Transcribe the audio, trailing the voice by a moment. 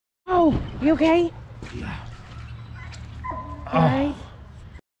You okay? Yeah. Alright.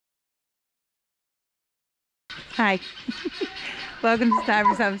 Hi. Welcome to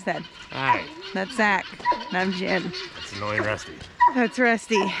Stivers Homestead. Hi. That's Zach. And I'm Jen. It's annoying Rusty. That's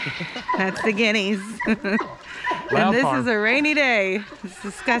Rusty. That's the guineas. And this farm. is a rainy day. It's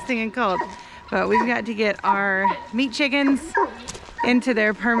disgusting and cold. But we've got to get our meat chickens into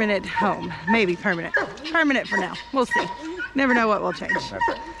their permanent home. Maybe permanent. Permanent for now. We'll see. Never know what will change.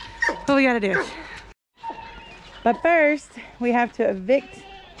 But we gotta do it. But first, we have to evict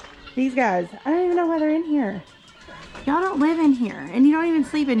these guys. I don't even know why they're in here. Y'all don't live in here, and you don't even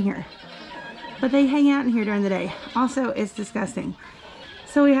sleep in here. But they hang out in here during the day. Also, it's disgusting.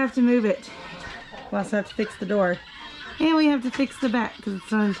 So we have to move it. We also have to fix the door. And we have to fix the back because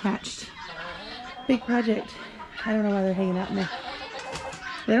it's unattached. Big project. I don't know why they're hanging out in there.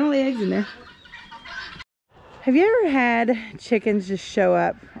 They don't lay eggs in there. Have you ever had chickens just show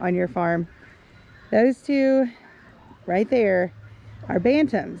up on your farm? Those two right there are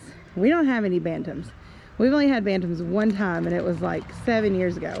bantams. We don't have any bantams. We've only had bantams one time, and it was like 7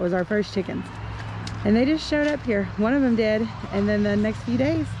 years ago. It was our first chickens. And they just showed up here. One of them did, and then the next few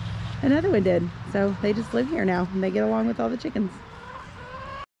days, another one did. So they just live here now, and they get along with all the chickens.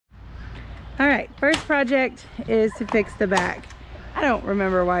 All right, first project is to fix the back. I don't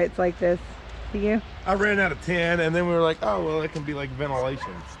remember why it's like this. Do you? I ran out of tin, and then we were like, oh, well, it can be like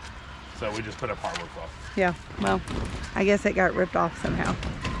ventilation. So we just put up hardwood cloth. Yeah, well, I guess it got ripped off somehow.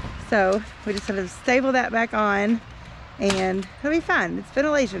 So we just have to staple that back on, and it'll be fine. It's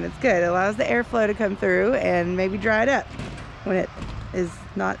ventilation, it's good. It allows the airflow to come through and maybe dry it up when it is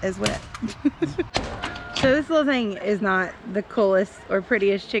not as wet. So this little thing is not the coolest or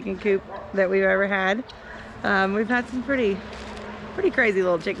prettiest chicken coop that we've ever had. We've had some pretty crazy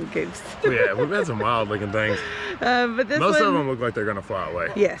little chicken coops. Yeah, we've had some wild looking things. But this Most one, of them look like they're gonna fly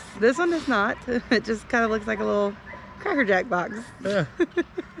away. yes, this one does not. It just kind of looks like a little Cracker Jack box. Yeah.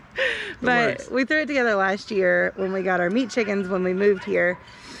 But we threw it together last year when we got our meat chickens when we moved here.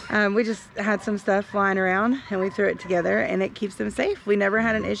 We just had some stuff flying around and we threw it together, and it keeps them safe. We never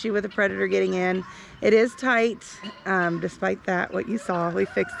had an issue with a predator getting in. It is tight, despite that, what you saw, we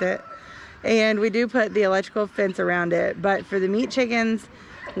fixed it. And we do put the electrical fence around it, but for the meat chickens,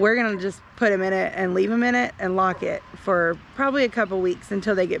 we're gonna just put them in it and leave them in it and lock it for probably a couple weeks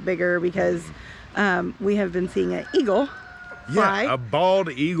until they get bigger, because we have been seeing an eagle fly. Yeah, a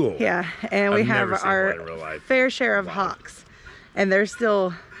bald eagle. Yeah, and we have our fair share of hawks, and they're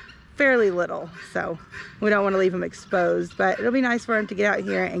still fairly little, so we don't want to leave them exposed, but it'll be nice for them to get out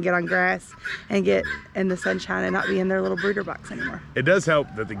here and get on grass and get in the sunshine and not be in their little brooder box anymore. It does help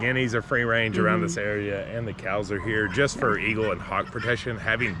that the guineas are free range around this area, and the cows are here just for eagle and hawk protection.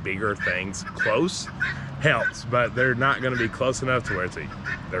 Having bigger things close helps, but they're not going to be close enough to where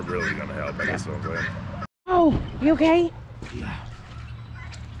they're really going to help. I guess what I'm saying. Oh, you okay? Yeah.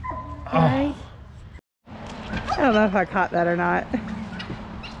 Alright. I don't know if I caught that or not.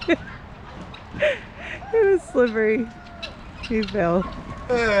 It was slippery. He fell.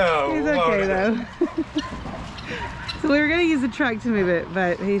 Oh, He's okay though. So we were gonna use the truck to move it,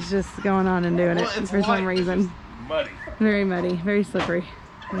 but he's just going on and doing it for some reason. Muddy. Very muddy, very slippery.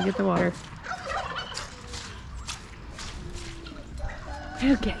 Let me get the water.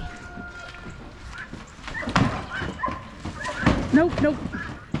 Okay. Nope, nope.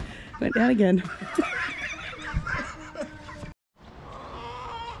 Went down again.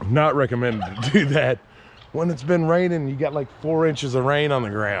 Not recommended to do that when it's been raining. You got like 4 inches of rain on the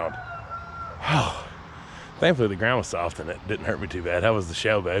ground. Oh, thankfully the ground was soft and it didn't hurt me too bad. How was the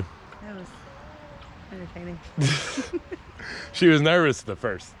show, babe? That was entertaining. She was nervous the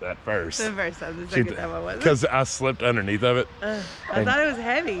first The first time, the second time I wasn't. because I slipped underneath of it. I thought it was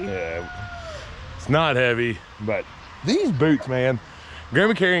heavy. Yeah, it's not heavy, but these boots, man,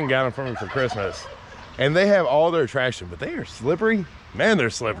 Grandma Carrion got them for me for Christmas, and they have all their traction, but they are slippery. Man, they're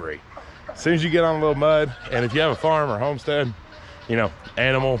slippery. As soon as you get on a little mud, and if you have a farm or homestead, you know,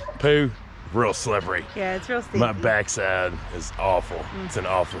 animal poo, real slippery. Yeah, it's real steamy. My backside is awful. It's in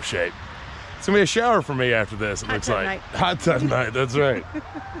awful shape. It's gonna be a shower for me after this, it looks like. night. Hot tub night, that's right.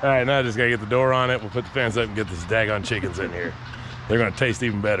 All right, now I just gotta get the door on it. We'll put the fence up and get this daggone chickens in here. They're gonna taste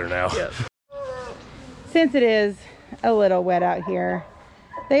even better now. Yep. Since it is a little wet out here,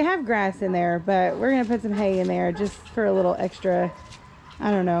 they have grass in there, but we're gonna put some hay in there just for a little extra,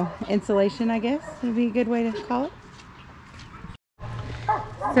 I don't know, insulation, I guess would be a good way to call it.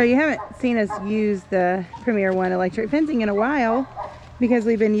 So you haven't seen us use the Premier One electric fencing in a while because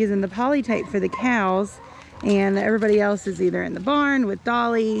we've been using the poly tape for the cows, and everybody else is either in the barn with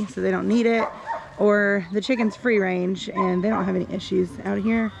Dolly, so they don't need it, or the chicken's free range and they don't have any issues out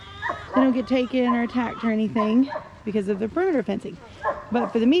here. they don't get taken or attacked or anything because of the perimeter fencing. But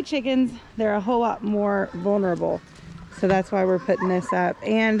for the meat chickens, they're a whole lot more vulnerable. So that's why we're putting this up.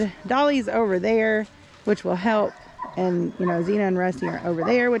 And Dolly's over there, which will help. And, you know, Xena and Rusty are over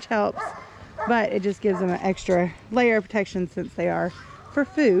there, which helps. But it just gives them an extra layer of protection since they are for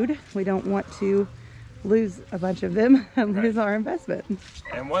food. We don't want to lose a bunch of them and lose our investment.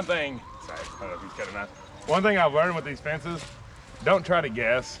 And one thing, sorry, I don't know if he's cutting out. One thing I've learned with these fences, don't try to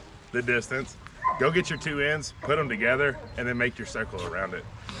guess the distance. Go get your 2 ends, put them together, and then make your circle around it.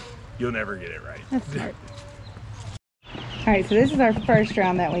 You'll never get it right. That's smart. All right, so this is our first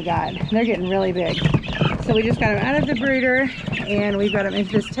round that we got. They're getting really big. So we just got them out of the brooder, and we've got them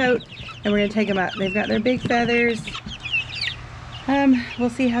into this tote, and we're gonna take them up. They've got their big feathers. We'll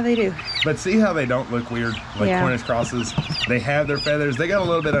see how they do. But see how they don't look weird, like Cornish crosses? They have their feathers. They got a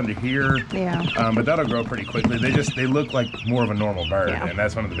little bit under here. Yeah. But that'll grow pretty quickly. They look like more of a normal bird, and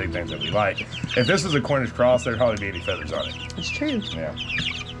that's one of the big things that we like. If this was a Cornish cross, there'd hardly be any feathers on it. That's true. Yeah.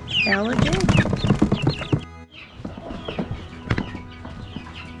 That'll look good.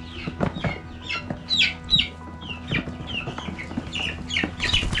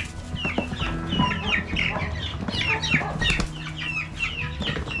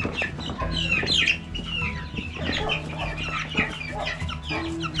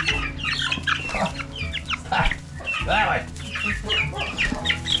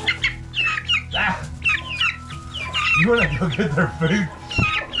 You want to go get their food?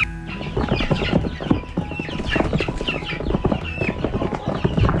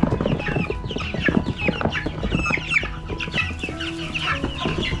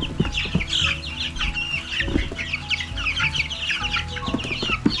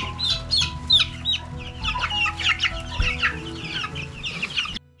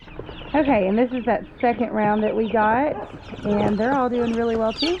 Okay, and this is that second round that we got, and they're all doing really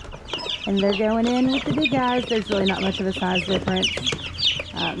well too. And they're going in with the big guys. There's really not much of a size difference.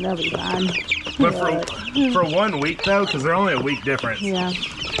 They'll be fine. But for 1 week though, because they're only a week difference. Yeah.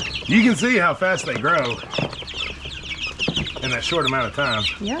 You can see how fast they grow in that short amount of time.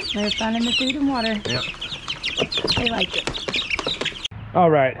 Yep, they're finding the food and water. Yep. They like it.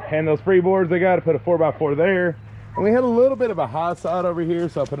 All right, and those freeboards, they got to put a 4x4 there. And we had a little bit of a high side over here,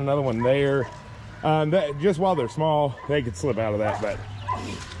 so I'll put another one there. That just while they're small, they could slip out of that, but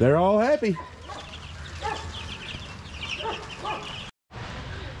they're all happy.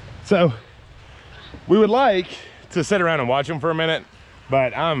 So we would like to sit around and watch them for a minute,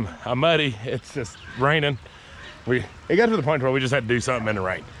 but I'm muddy. It's just raining. It got to the point where we just had to do something in the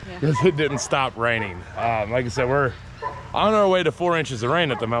rain because it didn't stop raining. Like I said, we're on our way to 4 inches of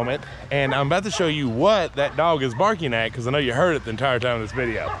rain at the moment, and I'm about to show you what that dog is barking at because I know you heard it the entire time of this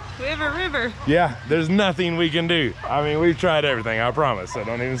video. We have a river. Yeah, there's nothing we can do. I mean, we've tried everything, I promise. So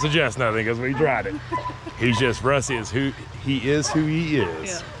don't even suggest nothing because we tried it. He's just, Rusty is who he is.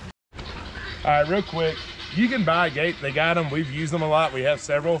 Yeah. All right, real quick, you can buy a gate. They got them. We've used them a lot. We have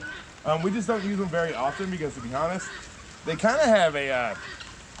several. We just don't use them very often because, to be honest, they kind of have a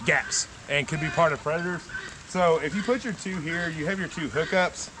gaps and could be part of predators. So if you put your 2 here, you have your 2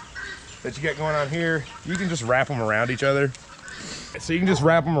 hookups that you get going on here. You can just wrap them around each other. So you can just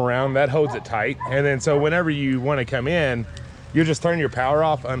wrap them around. That holds it tight. And then so whenever you want to come in, you just turn your power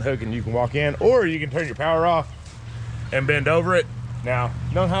off, unhook, and you can walk in. Or you can turn your power off and bend over it. Now,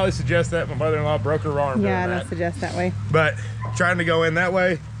 don't highly suggest that. My mother-in-law broke her arm doing that. Yeah, I don't suggest that way. But trying to go in that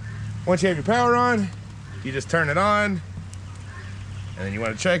way, once you have your power on, you just turn it on. And then you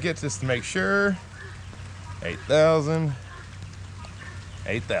want to check it just to make sure. 8,000.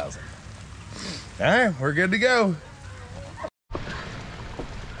 8,000. All right, we're good to go.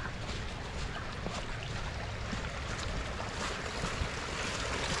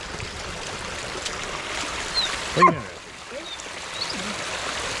 What are you doing?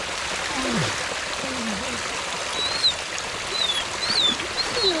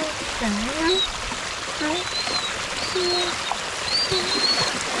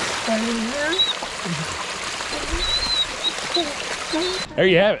 There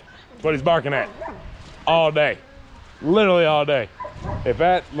you have it. That's what he's barking at all day, literally all day. If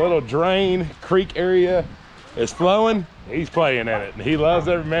that little drain creek area is flowing, he's playing in it, and he loves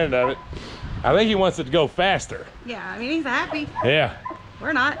every minute of it. I think he wants it to go faster. Yeah, I mean, he's happy. Yeah.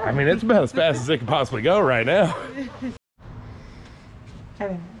 We're not. I mean, it's about as fast as it can possibly go right now.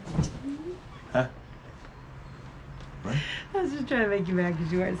 Huh? What? I was just trying to make you mad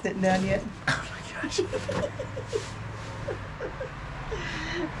because you weren't sitting down yet. Oh my gosh.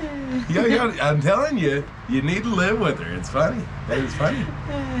 I'm telling you, you need to live with her. It's funny. It's funny.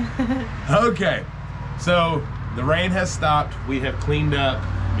 Okay, so the rain has stopped. We have cleaned up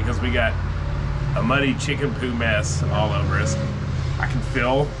because we got a muddy chicken poo mess all over us. I can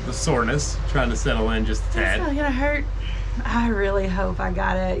feel the soreness trying to settle in just a tad. It's not gonna hurt. I really hope I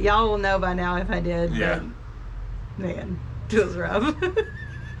got it. Y'all will know by now if I did. Yeah. But, man, it was rough.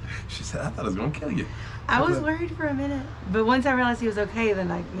 She said, I thought I was gonna kill you. I was worried for a minute, but once I realized he was okay,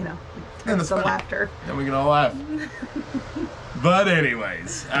 then and the laughter. And we can all laugh. But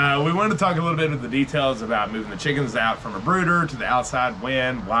anyways, we wanted to talk a little bit of the details about moving the chickens out from a brooder to the outside,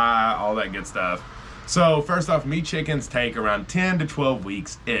 when, why, all that good stuff. So first off, meat chickens take around 10 to 12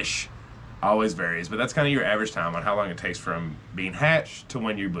 weeks-ish. Always varies, but that's kind of your average time on how long it takes from being hatched to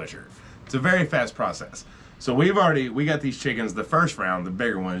when you butcher. It's a very fast process. So we got these chickens, the first round, the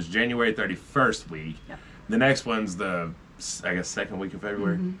bigger ones, January 31st week. Yep. The next one's the, I guess, second week of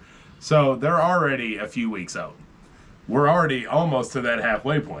February. Mm-hmm. So they're already a few weeks old. We're already almost to that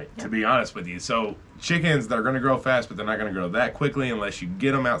halfway point, to be honest with you. So chickens, they're going to grow fast, but they're not going to grow that quickly unless you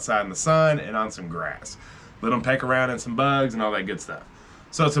get them outside in the sun and on some grass. Let them peck around in some bugs and all that good stuff.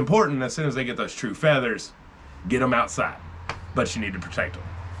 So it's important, as soon as they get those true feathers, get them outside. But you need to protect them.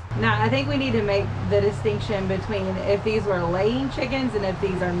 Now, I think we need to make the distinction between if these were laying chickens and if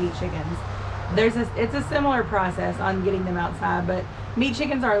these are meat chickens. It's a similar process on getting them outside, but meat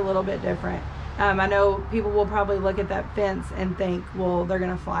chickens are a little bit different. I know people will probably look at that fence and think, well, they're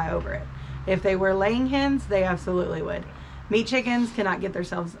going to fly over it. If they were laying hens, they absolutely would. Meat chickens cannot get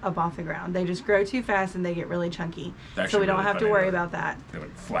themselves up off the ground. They just grow too fast and they get really chunky. So we don't have to worry about that. They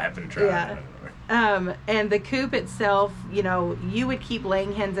would flap and try. Yeah. And the coop itself, you would keep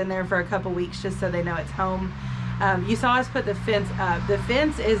laying hens in there for a couple weeks just so they know it's home. You saw us put the fence up. The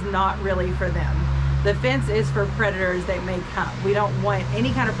fence is not really for them. The fence is for predators that may come. We don't want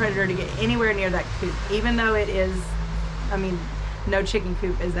any kind of predator to get anywhere near that coop, even though it is, no chicken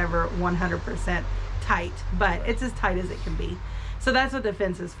coop is ever 100% tight, but it's as tight as it can be. So that's what the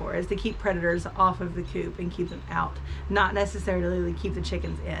fence is for, is to keep predators off of the coop and keep them out, not necessarily to keep the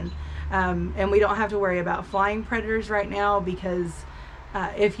chickens in. And we don't have to worry about flying predators right now, because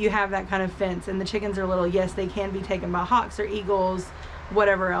if you have that kind of fence and the chickens are little, yes, they can be taken by hawks or eagles,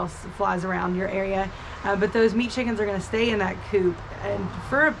 whatever else flies around your area. But those meat chickens are going to stay in that coop and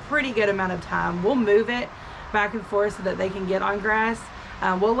for a pretty good amount of time. We'll move it back and forth so that they can get on grass.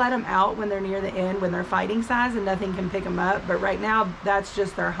 We'll let them out when they're near the end, when they're fighting size and nothing can pick them up. But right now, that's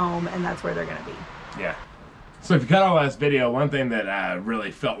just their home and that's where they're going to be. Yeah. So if you cut our last video, one thing that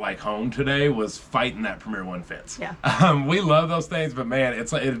really felt like home today was fighting that Premier One fence. Yeah. We love those things, but man,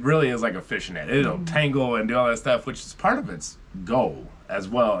 it really is like a fishing net. It'll tangle and do all that stuff, which is part of its goal as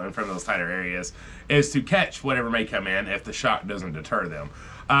well in front of those tighter areas, is to catch whatever may come in if the shock doesn't deter them.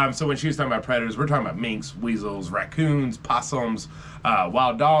 So when she was talking about predators, we're talking about minks, weasels, raccoons, possums,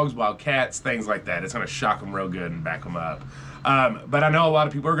 wild dogs, wild cats, things like that. It's going to shock them real good and back them up. But I know a lot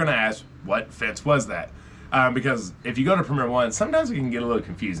of people are going to ask, what fence was that? Because if you go to Premier One, sometimes it can get a little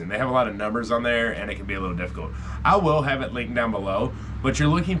confusing. They have a lot of numbers on there and it can be a little difficult. I will have it linked down below, but you're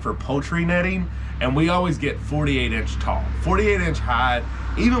looking for poultry netting, and we always get 48-inch tall, 48-inch high.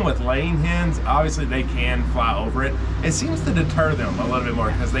 Even with laying hens, obviously they can fly over it. It seems to deter them a little bit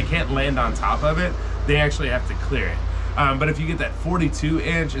more because they can't land on top of it. They actually have to clear it. But if you get that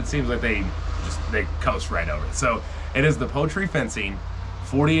 42-inch, it seems like they coast right over it. So it is the poultry fencing,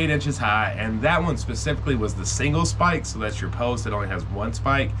 48 inches high, and that one specifically was the single spike, so that's your post. It only has one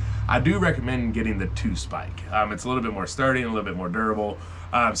spike. I do recommend getting the 2 spike. It's a little bit more sturdy and a little bit more durable.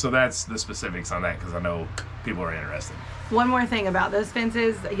 So that's the specifics on that, because I know people are interested. One more thing about those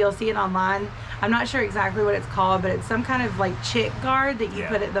fences, you'll see it online. I'm not sure exactly what it's called, but it's some kind of like chick guard that you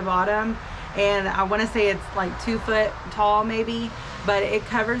put at the bottom. And I want to say it's like 2 foot tall maybe, but it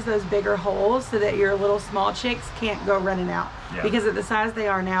covers those bigger holes so that your little small chicks can't go running out. Yeah. Because at the size they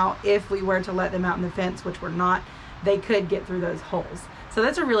are now, if we were to let them out in the fence, which we're not, they could get through those holes. So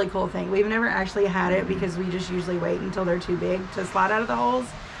that's a really cool thing. We've never actually had it because we just usually wait until they're too big to slide out of the holes.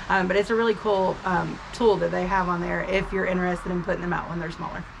 But it's a really cool tool that they have on there if you're interested in putting them out when they're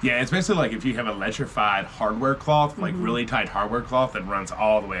smaller. Yeah, it's basically like if you have electrified hardware cloth, like really tight hardware cloth that runs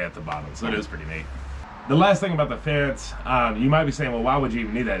all the way at the bottom. So it is pretty neat. The last thing about the fence, you might be saying, well, why would you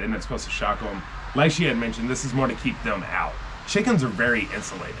even need that? Isn't it supposed to shock them? Like she had mentioned, this is more to keep them out. Chickens are very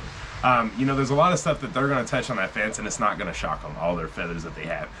insulated. There's a lot of stuff that they're going to touch on that fence and it's not going to shock them, all their feathers that they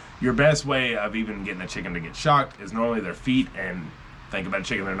have. Your best way of even getting a chicken to get shocked is normally their feet, and think about a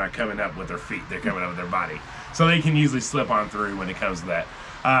chicken, they're not coming up with their feet, they're coming up with their body. So they can usually slip on through when it comes to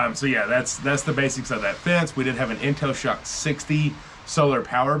that. So yeah, that's the basics of that fence. We did have an IntelliShock 60 solar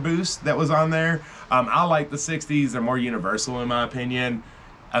power boost that was on there. I like the 60s, they're more universal in my opinion.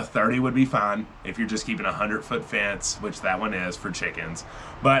 A 30 would be fine if you're just keeping a 100-foot fence, which that one is for chickens.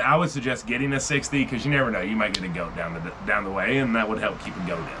 But I would suggest getting a 60 because you never know, you might get a goat down the way, and that would help keep a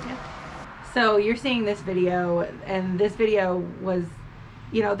goat in. Yeah. So you're seeing this video, and this video was,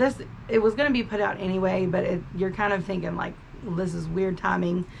 you know, it was going to be put out anyway, but you're kind of thinking like, well, this is weird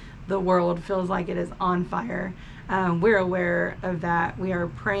timing. The world feels like it is on fire. We're aware of that. We are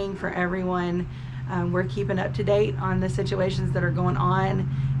praying for everyone. We're keeping up to date on the situations that are going on,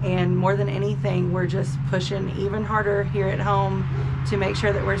 and more than anything, we're just pushing even harder here at home to make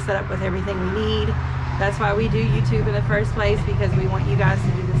sure that we're set up with everything we need. That's why we do YouTube in the first place, because we want you guys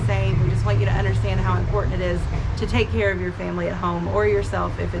to do the same. We just want you to understand how important it is to take care of your family at home, or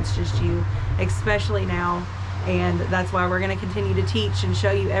yourself if it's just you, especially now. And that's why we're going to continue to teach and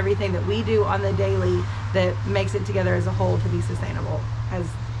show you everything that we do on the daily that makes it together as a whole to be sustainable as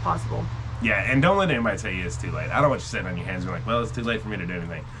possible. Yeah, and don't let anybody tell you it's too late. I don't want you sitting on your hands and be like, well, it's too late for me to do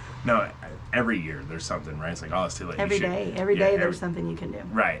anything. No, every year there's something, right? It's like, oh, it's too late. Every day there's something you can do.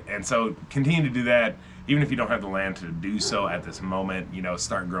 Right, and so continue to do that. Even if you don't have the land to do so at this moment, you know,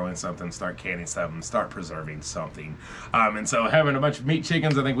 start growing something, start canning something, start preserving something. And so having a bunch of meat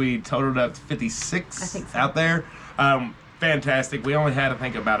chickens, I think we totaled up to 56 I think so. out there. Fantastic. We only had, I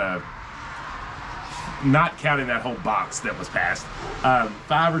think, about not counting that whole box that was passed,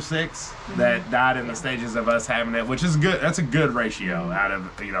 5 or 6 that died in the stages of us having it, which is good. That's a good ratio out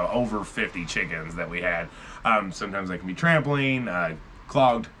of, you know, over 50 chickens that we had. Sometimes they can be trampling,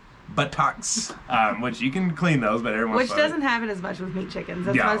 clogged buttocks, which you can clean those, but everyone's Which doesn't happen as much with meat chickens.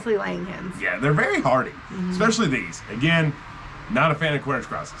 That's Yeah. mostly laying hens. Yeah, they're very hardy, especially these. Again, not a fan of quarter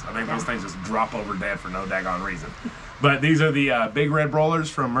crosses. I think those things just drop over dead for no daggone reason. But these are the big red broilers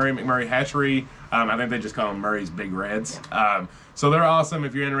from Murray McMurray Hatchery. I think they just call them Murray's Big Reds. So they're awesome.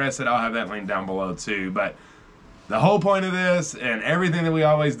 If you're interested, I'll have that link down below too. But the whole point of this and everything that we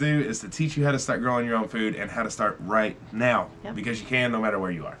always do is to teach you how to start growing your own food and how to start right now. Yep. Because you can no matter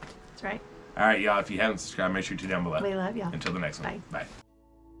where you are. That's right. All right, y'all. If you haven't subscribed, make sure to down below. We love y'all. Until the next one. Bye. Bye.